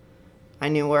knew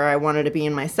where I wanted to be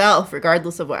in myself,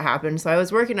 regardless of what happened. So I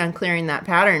was working on clearing that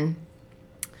pattern.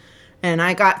 And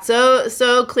I got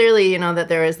so clearly, that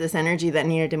there was this energy that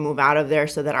needed to move out of there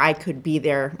so that I could be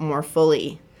there more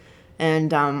fully.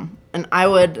 And I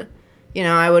would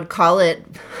call it,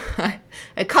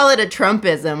 I call it a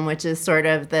Trumpism, which is sort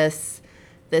of this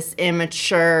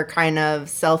immature kind of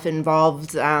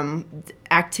self-involved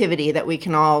activity that we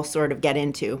can all sort of get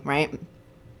into, right?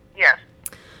 Yes.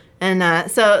 And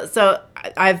so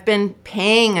I've been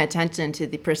paying attention to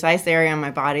the precise area on my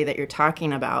body that you're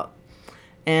talking about.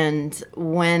 And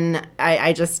when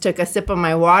I just took a sip of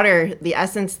my water, the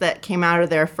essence that came out of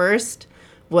there first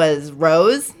was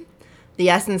rose. The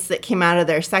essence that came out of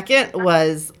their second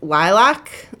was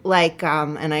lilac,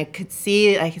 and I could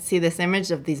see this image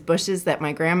of these bushes that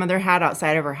my grandmother had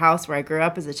outside of her house where I grew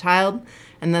up as a child.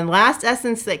 And the last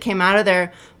essence that came out of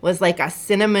there was like a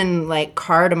cinnamon, like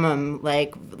cardamom,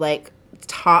 like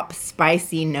top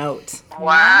spicy note.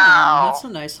 Wow. That's a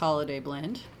nice holiday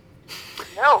blend.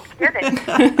 No kidding.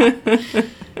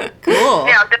 Cool.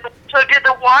 Now, so did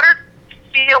the water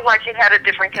feel like it had a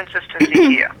different consistency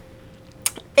to you?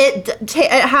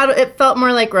 It felt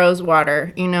more like rose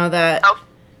water, that, Oh.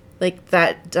 like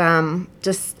that,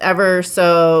 just ever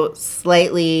so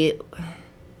slightly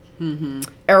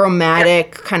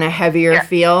aromatic, kind of heavier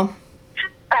feel.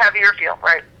 A heavier feel,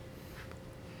 right?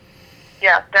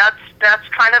 Yeah, that's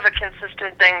kind of a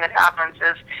consistent thing that happens.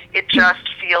 Is it just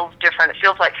feels different? It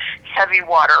feels like heavy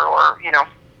water, or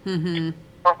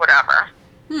or whatever.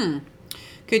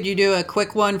 Could you do a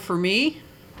quick one for me?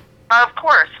 Of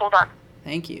course. Hold on.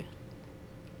 Thank you.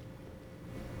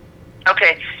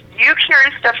 Okay, you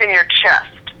carry stuff in your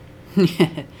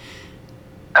chest.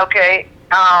 Okay.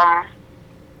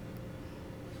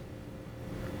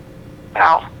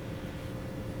 Wow.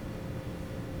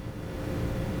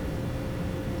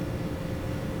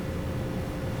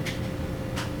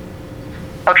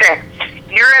 Okay,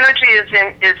 your energy is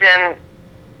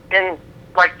in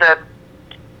like the,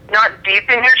 not deep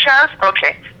in your chest.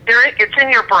 Okay, it's in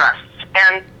your breasts,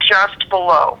 and just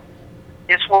below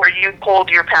is where you hold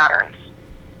your patterns.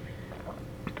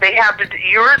 They have to,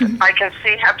 yours I can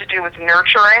see have to do with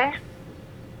nurturing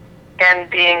and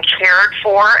being cared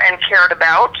for and cared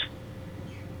about.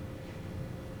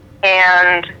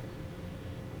 And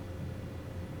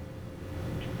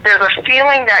there's a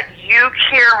feeling that you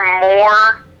care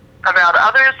more about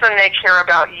others than they care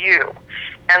about you.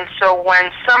 And so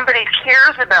when somebody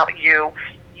cares about you,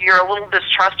 you're a little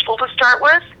distrustful to start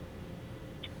with.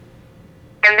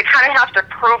 And they kind of have to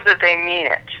prove that they mean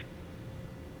it.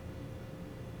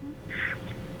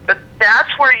 But that's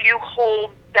where you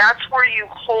hold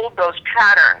those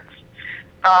patterns.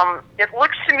 It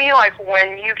looks to me like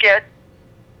when you get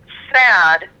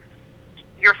sad,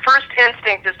 your first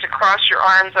instinct is to cross your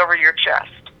arms over your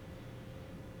chest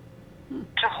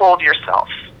to hold yourself.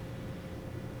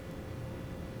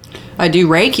 I do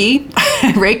Reiki.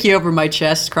 Reiki over my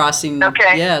chest, crossing.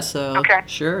 Okay. Yeah, so Okay.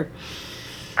 Sure.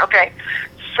 Okay.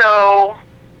 So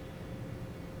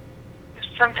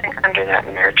there's something under that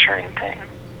nurturing thing.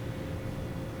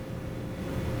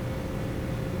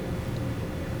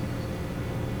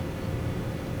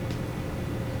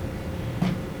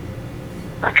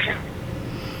 Okay.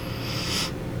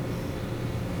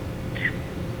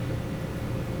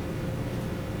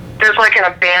 There's like an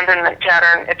abandonment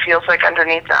pattern, it feels like,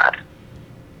 underneath that.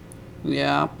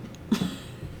 Yeah.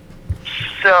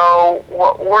 So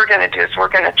what we're going to do is we're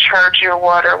going to charge your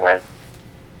water with...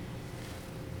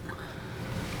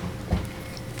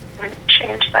 Let me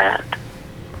change that.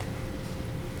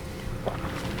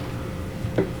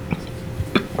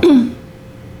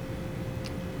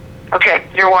 Okay,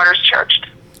 your water's charged.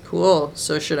 Cool.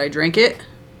 So should I drink it?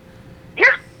 Yeah.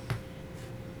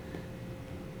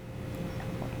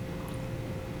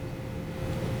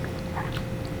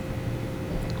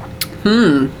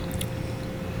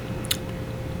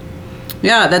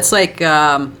 Yeah, that's like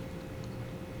kind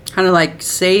of like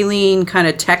saline kind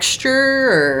of texture,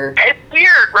 or It's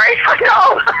weird, right? I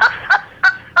know.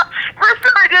 First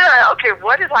time I did it, okay,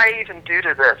 what did I even do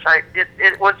to this?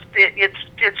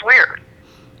 It's weird.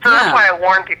 So Yeah. that's why I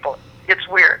warn people. It's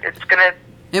weird. It's gonna.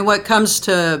 and what comes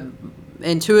to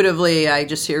intuitively, I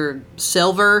just hear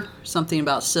silver, something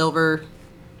about silver.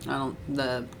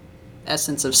 The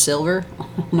essence of silver.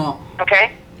 No.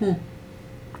 Okay.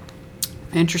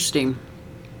 Interesting.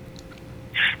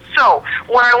 So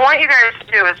what I want you guys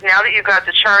to do is, now that you've got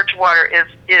the charged water,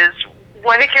 is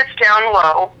when it gets down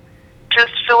low,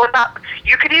 just fill it up.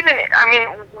 You could even,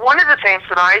 one of the things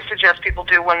that I suggest people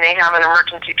do when they have an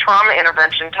emergency trauma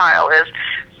intervention tile is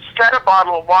set a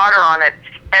bottle of water on it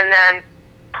and then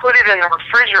put it in the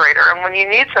refrigerator. And when you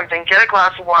need something, get a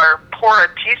glass of water, pour a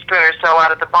teaspoon or so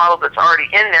out of the bottle that's already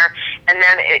in there, and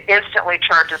then it instantly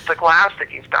charges the glass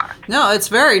that you've got. No, it's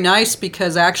very nice,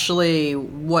 because actually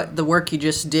what the work you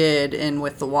just did and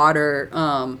with the water,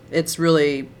 it's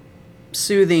really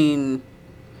soothing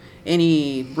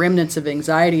any remnants of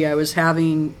anxiety I was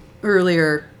having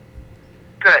earlier,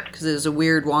 Good. because it was a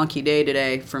weird wonky day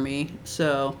today for me.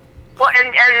 So Well,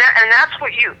 and that's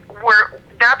what you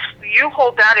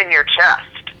hold that in your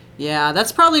chest. yeah,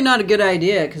 that's probably not a good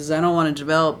idea, because I don't want to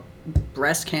develop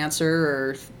breast cancer,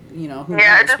 or who Yeah,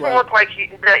 knows it doesn't what, look like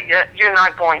you're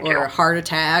not going or a to. heart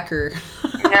attack, or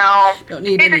No. don't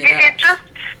need any of that.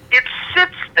 It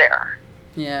sits there.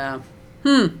 Yeah.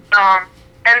 And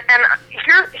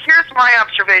here's my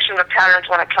observation of patterns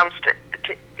when it comes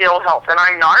to ill health. And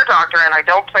I'm not a doctor, and I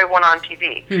don't play one on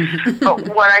TV. But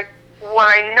what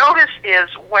I notice is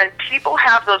when people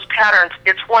have those patterns,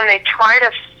 it's when they try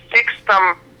to fix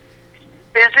them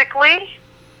physically,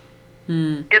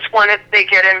 it's when they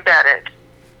get embedded.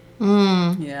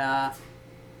 Yeah.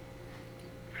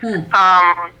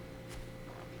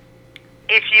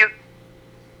 If you,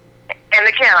 and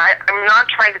again, I'm not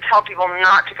trying to tell people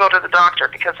not to go to the doctor,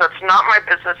 because that's not my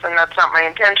business and that's not my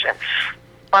intention.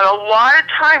 But a lot of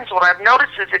times what I've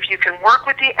noticed is if you can work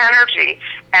with the energy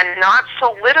and not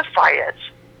solidify it,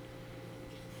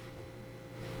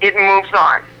 it moves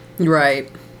on. Right.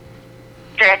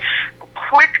 Okay.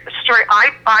 Quick story.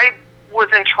 I was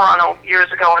in Toronto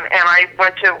years ago, and I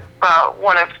went to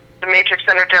one of the Matrix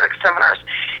Energetic seminars.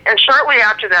 And shortly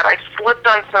after that, I slipped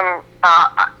on some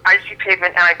icy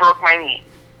pavement and I broke my knee.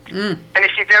 And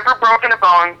if you've ever broken a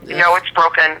bone, you know it's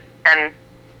broken, and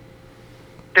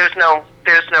there's no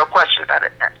question about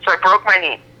it. So I broke my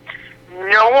knee.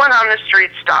 No one on the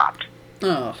street stopped.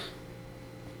 Oh.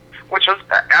 Which was,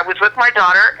 I was with my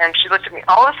daughter, and she looked at me.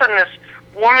 All of a sudden, this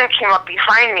woman came up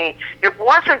behind me. It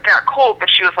wasn't that cold, but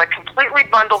she was like completely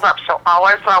bundled up, so all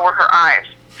I saw were her eyes.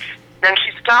 Then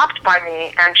she stopped by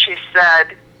me, and she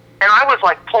said, and I was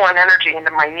like pulling energy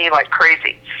into my knee like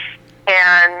crazy.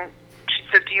 And she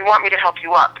said, "Do you want me to help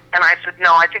you up?" And I said,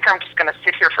 "No, I think I'm just going to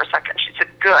sit here for a second." She said,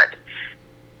 "Good.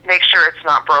 Make sure it's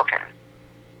not broken."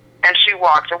 And she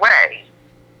walked away.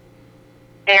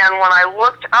 And when I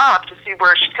looked up to see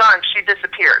where she'd gone, she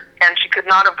disappeared. And she could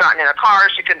not have gotten in a car.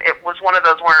 It was one of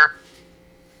those where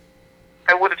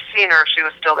I would have seen her if she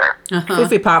was still there.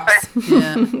 Goofy pops.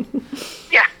 Yeah.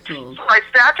 Yeah. Cool. So I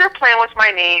sat there playing with my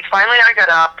knee. Finally, I got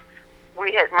up.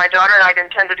 My daughter and I had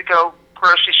intended to go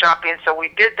grocery shopping, so we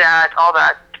did that, all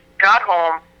that. Got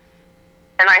home,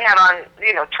 and I had on,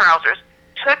 trousers.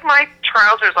 Took my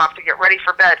trousers off to get ready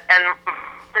for bed, and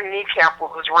the kneecap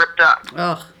was ripped up.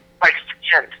 Oh. Like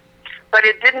skinned. But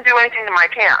it didn't do anything to my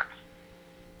pants.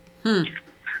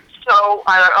 So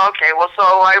I thought, okay, well, so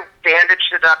I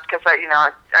bandaged it up because I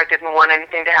didn't want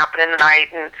anything to happen in the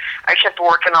night, and I kept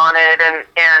working on it,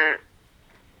 and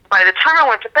by the time I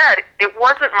went to bed, it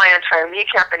wasn't my entire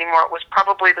kneecap anymore. It was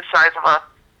probably the size of a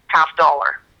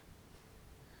 $50.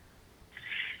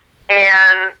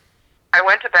 And I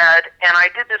went to bed, and I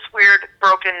did this weird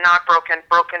broken, not broken,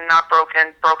 broken, not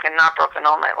broken, broken, not broken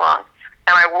all night long.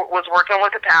 And I was working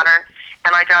with a pattern,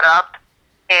 and I got up,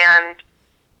 and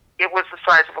it was the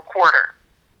size of a quarter.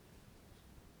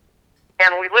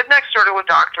 And we lived next door to a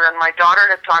doctor, and my daughter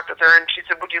had talked with her, and she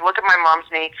said, "Would you look at my mom's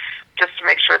knee just to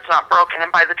make sure it's not broken?"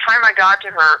 And by the time I got to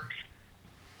her,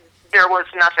 there was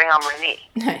nothing on my knee.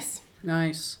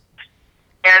 Nice.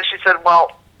 And she said,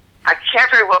 "Well, I can't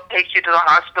very well take you to the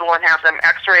hospital and have them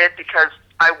x-ray it because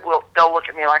they'll look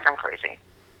at me like I'm crazy."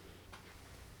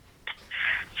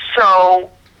 So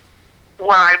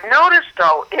what I've noticed,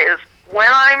 though, is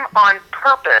when I'm on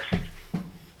purpose,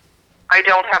 I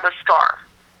don't have a scar.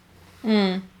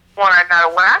 When I'm out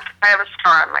of whack, I have a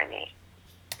scar on my knee.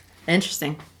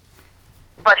 Interesting.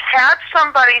 But had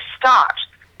somebody stopped,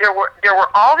 there were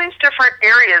all these different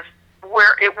areas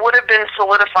where it would have been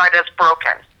solidified as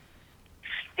broken.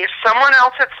 If someone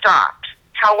else had stopped,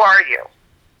 "How are you?"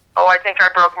 "Oh, I think I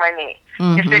broke my knee."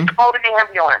 If they called an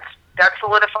ambulance, that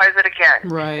solidifies it again.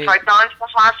 Right. If I'd gone to the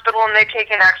hospital and they'd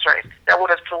taken x-rays, that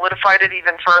would have solidified it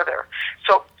even further.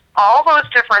 So all those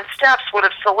different steps would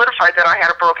have solidified that I had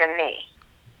a broken knee.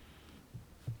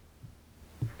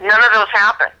 None of those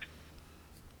happened.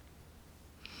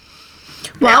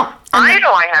 Well, now, I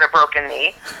know I had a broken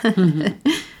knee. And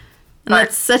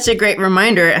that's such a great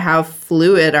reminder how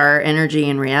fluid our energy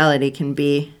and reality can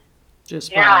be.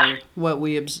 Just by what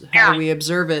how we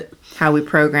observe it. How we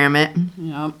program it.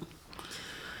 Yep.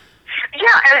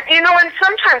 Yeah, and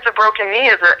sometimes a broken knee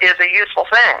is a useful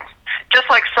thing. Just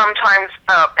like sometimes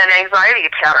an anxiety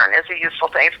pattern is a useful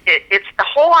thing. It's a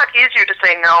whole lot easier to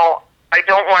say, "No, I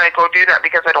don't want to go do that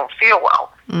because I don't feel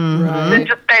well," than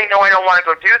just say, "No, I don't want to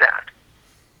go do that."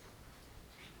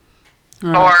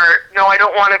 Or, "No, I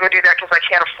don't want to go do that because I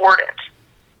can't afford it."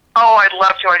 "Oh, I'd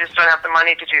love to, I just don't have the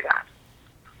money to do that."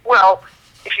 Well,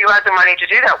 if you had the money to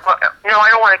do that, "No, I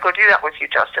don't want to go do that with you,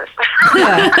 Justice."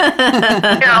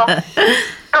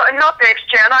 No, thanks,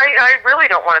 Jen. I really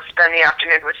don't want to spend the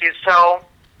afternoon with you, so,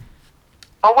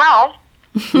 oh well.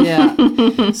 Yeah.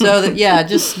 So,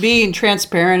 just being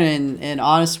transparent and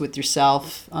honest with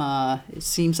yourself, it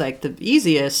seems like the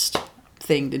easiest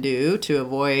thing to do to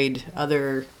avoid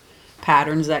other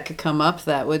patterns that could come up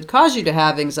that would cause you to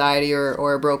have anxiety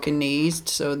or broken knees.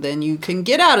 So then you can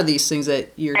get out of these things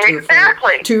that you're too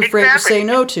afraid to say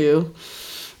no to.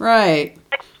 Right.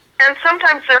 And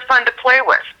sometimes they're fun to play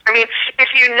with. I mean, if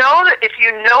you know that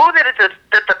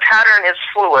that the pattern is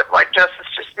fluid, like Justice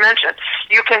just mentioned,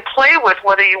 you can play with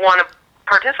whether you want to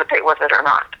participate with it or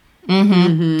not.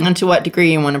 Mm-hmm. And to what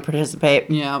degree you want to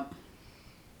participate. Yeah.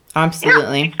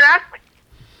 Absolutely. Yeah,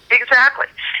 exactly.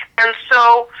 And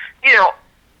so,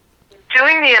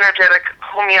 doing the energetic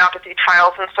homeopathy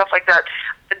tiles and stuff like that,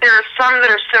 there are some that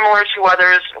are similar to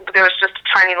others. There's just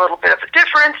a tiny little bit of a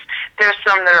difference. There's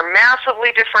some that are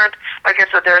massively different. Like I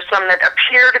said, there are some that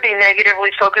appear to be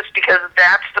negatively focused because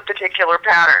that's the particular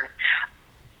pattern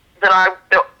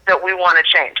that we want to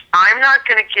change. I'm not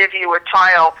going to give you a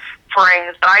tile for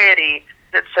anxiety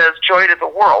that says joy to the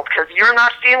world, because you're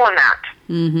not feeling that.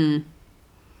 Mm-hmm.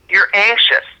 You're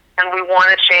anxious, and we want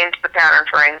to change the pattern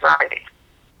for anxiety.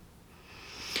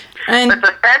 And but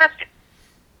the benefit...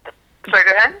 Sorry,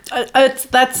 go ahead.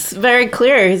 That's very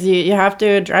clear. You have to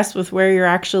address with where you're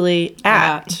actually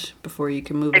at before you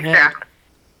can move ahead.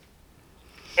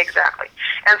 Exactly.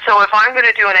 And so if I'm going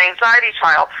to do an anxiety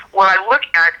tile, what I look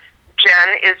at,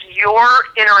 Jen, is your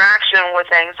interaction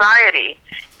with anxiety,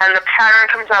 and the pattern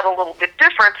comes out a little bit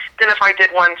different than if I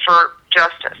did one for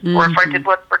Justice, or if I did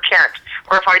one for Kent,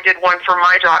 or if I did one for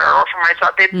my daughter, or for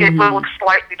myself. It will look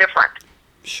slightly different.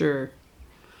 Sure.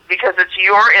 Because it's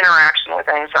your interaction with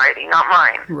anxiety, not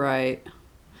mine. Right.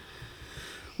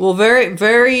 Well, very,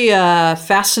 very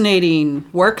fascinating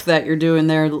work that you're doing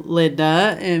there,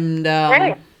 Linda. And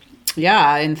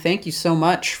yeah, and thank you so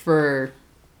much for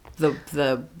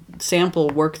the sample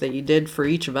work that you did for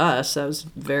each of us. That was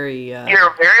very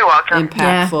you're very welcome.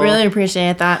 Impactful. Yeah, really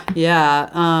appreciate that. Yeah.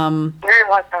 Very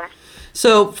welcome.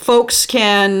 So folks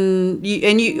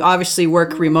you obviously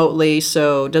work remotely,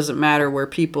 so it doesn't matter where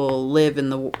people live in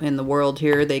the world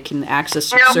here. They can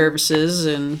access your services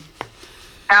and.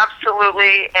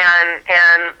 Absolutely, and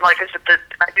like I said,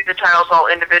 I do the tiles all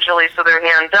individually, so they're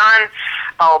hand done.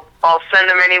 I'll send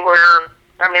them anywhere.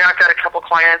 I mean, I've got a couple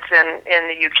clients in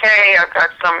the UK. I've got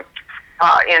some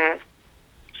in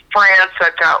France.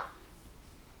 I've got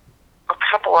a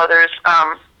couple others.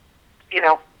 I've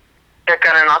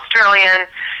got an Australian,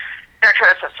 that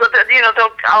kind of stuff. So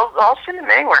I'll send them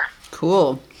anywhere.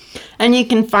 Cool. And you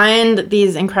can find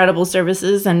these incredible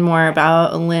services and more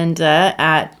about Linda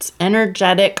at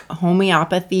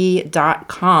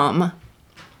Ddr.Ep41.Homeopathy.com.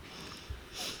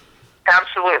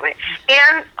 Absolutely.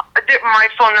 And my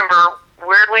phone number,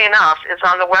 weirdly enough, is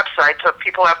on the website, so if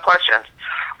people have questions.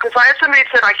 Because I had somebody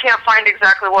said, I can't find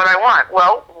exactly what I want.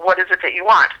 Well, what is it that you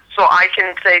want? So I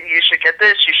can say, you should get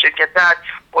this, you should get that,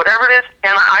 whatever it is.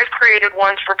 And I've created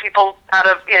ones for people out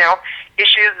of,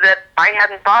 issues that I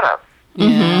hadn't thought of. Yeah.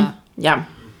 Mm-hmm. Yeah.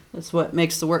 That's what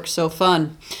makes the work so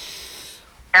fun.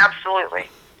 Absolutely.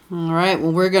 All right.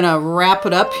 Well, we're going to wrap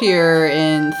it up here.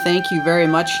 And thank you very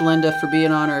much, Linda, for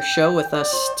being on our show with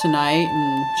us tonight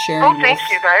and sharing thanks,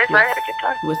 you guys. I had a good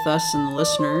time. With us and the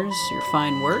listeners, your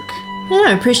fine work. Yeah,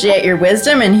 I appreciate your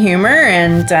wisdom and humor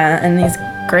and these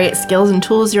great skills and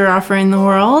tools you're offering the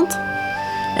world.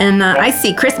 And I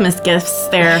see Christmas gifts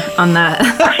there on that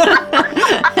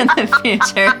in the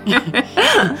future.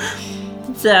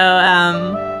 So,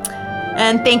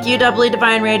 and thank you, Doubly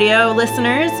Divine Radio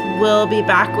listeners. We'll be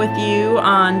back with you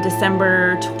on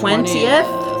December 20th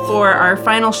for our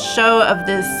final show of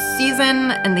this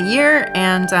season and the year,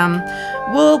 and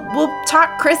we'll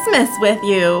talk Christmas with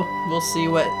you. We'll see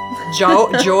what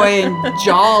joy and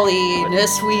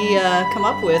jolliness we come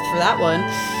up with for that one.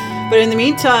 But in the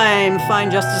meantime,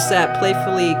 find Justice at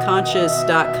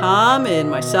playfullyconscious.com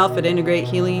and myself at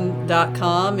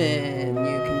integratehealing.com, and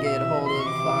you can get a hold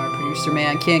of our producer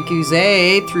man Kent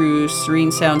Guzet through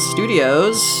Serene Sound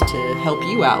Studios to help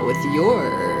you out with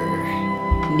your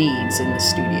needs in the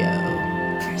studio.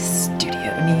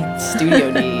 Studio needs. Studio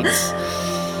needs.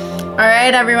 All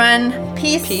right, everyone.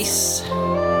 Peace. Peace.